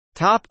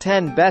Top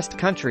 10 Best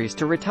Countries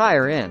to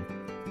Retire in.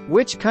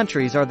 Which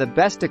countries are the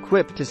best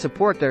equipped to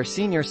support their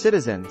senior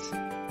citizens?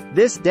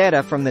 This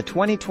data from the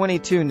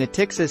 2022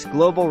 Natixis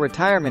Global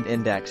Retirement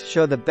Index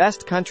show the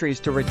best countries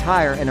to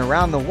retire in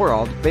around the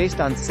world based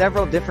on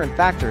several different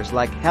factors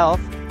like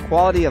health,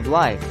 quality of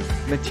life,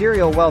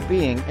 material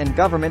well-being, and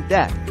government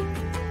debt.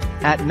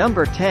 At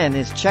number 10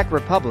 is Czech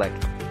Republic.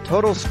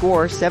 Total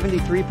score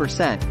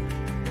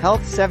 73%.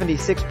 Health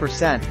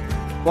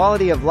 76%.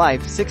 Quality of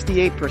life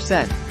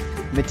 68%.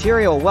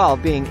 Material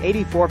well-being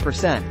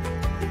 84%.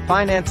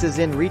 Finances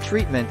in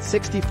retreatment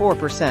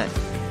 64%.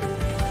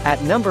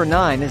 At number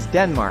 9 is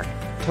Denmark.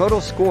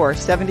 Total score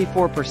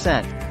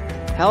 74%.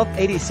 Health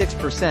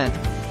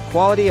 86%.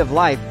 Quality of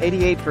life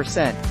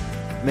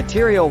 88%.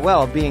 Material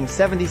well-being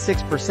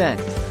 76%.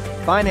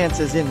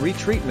 Finances in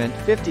retreatment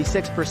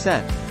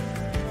 56%.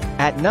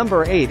 At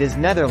number 8 is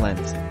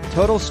Netherlands.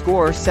 Total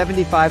score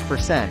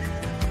 75%.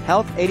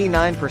 Health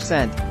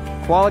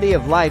 89%. Quality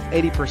of life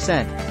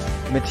 80%.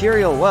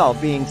 Material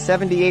well-being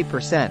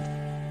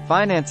 78%.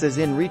 Finances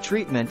in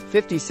retreatment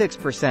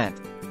 56%.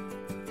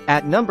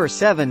 At number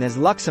 7 is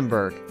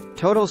Luxembourg.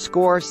 Total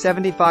score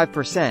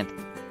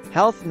 75%.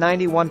 Health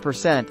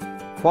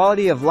 91%.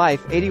 Quality of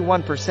life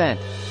 81%.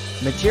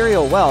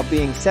 Material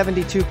well-being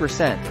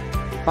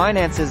 72%.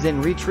 Finances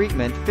in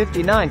retreatment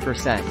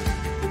 59%.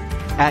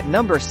 At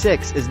number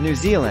 6 is New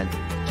Zealand.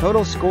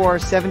 Total score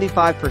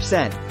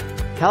 75%.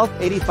 Health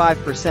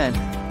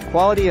 85%.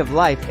 Quality of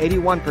life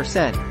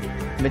 81%.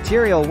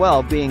 Material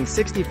well-being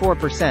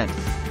 64%.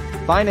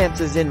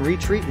 Finances in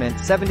retreatment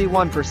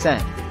 71%.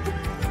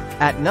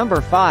 At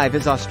number 5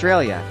 is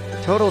Australia.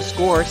 Total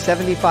score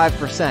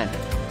 75%.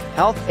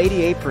 Health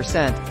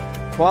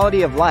 88%.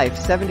 Quality of life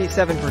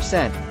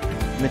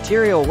 77%.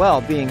 Material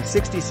well-being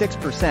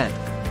 66%.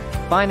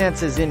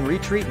 Finances in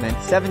retreatment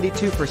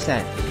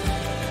 72%.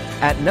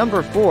 At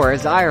number 4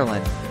 is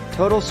Ireland.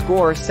 Total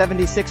score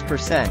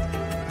 76%.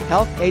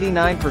 Health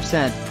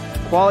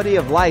 89%. Quality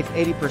of life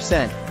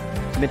 80%.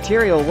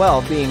 Material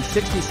well-being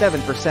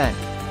 67%.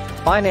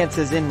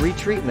 Finances in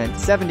retreatment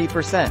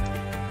 70%.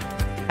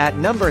 At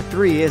number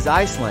 3 is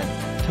Iceland.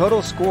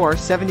 Total score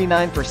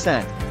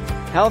 79%.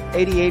 Health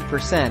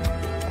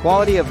 88%.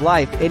 Quality of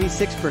life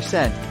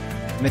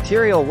 86%.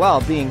 Material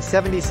well-being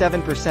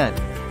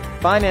 77%.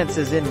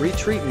 Finances in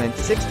retreatment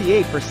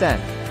 68%.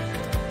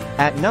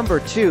 At number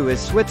 2 is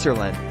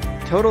Switzerland.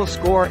 Total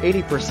score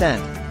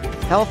 80%.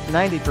 Health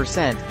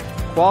 90%.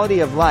 Quality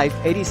of life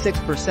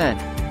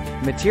 86%.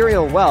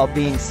 Material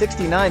well-being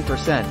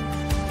 69%.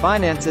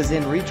 Finances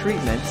in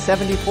retreatment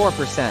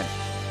 74%.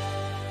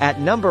 At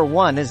number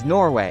 1 is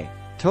Norway.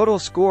 Total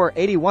score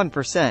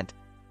 81%.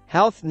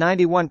 Health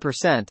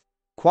 91%.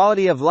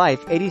 Quality of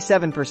life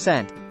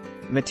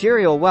 87%.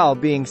 Material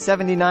well-being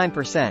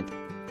 79%.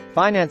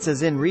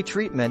 Finances in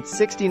retreatment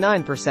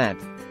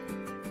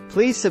 69%.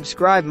 Please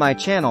subscribe my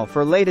channel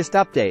for latest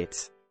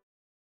updates.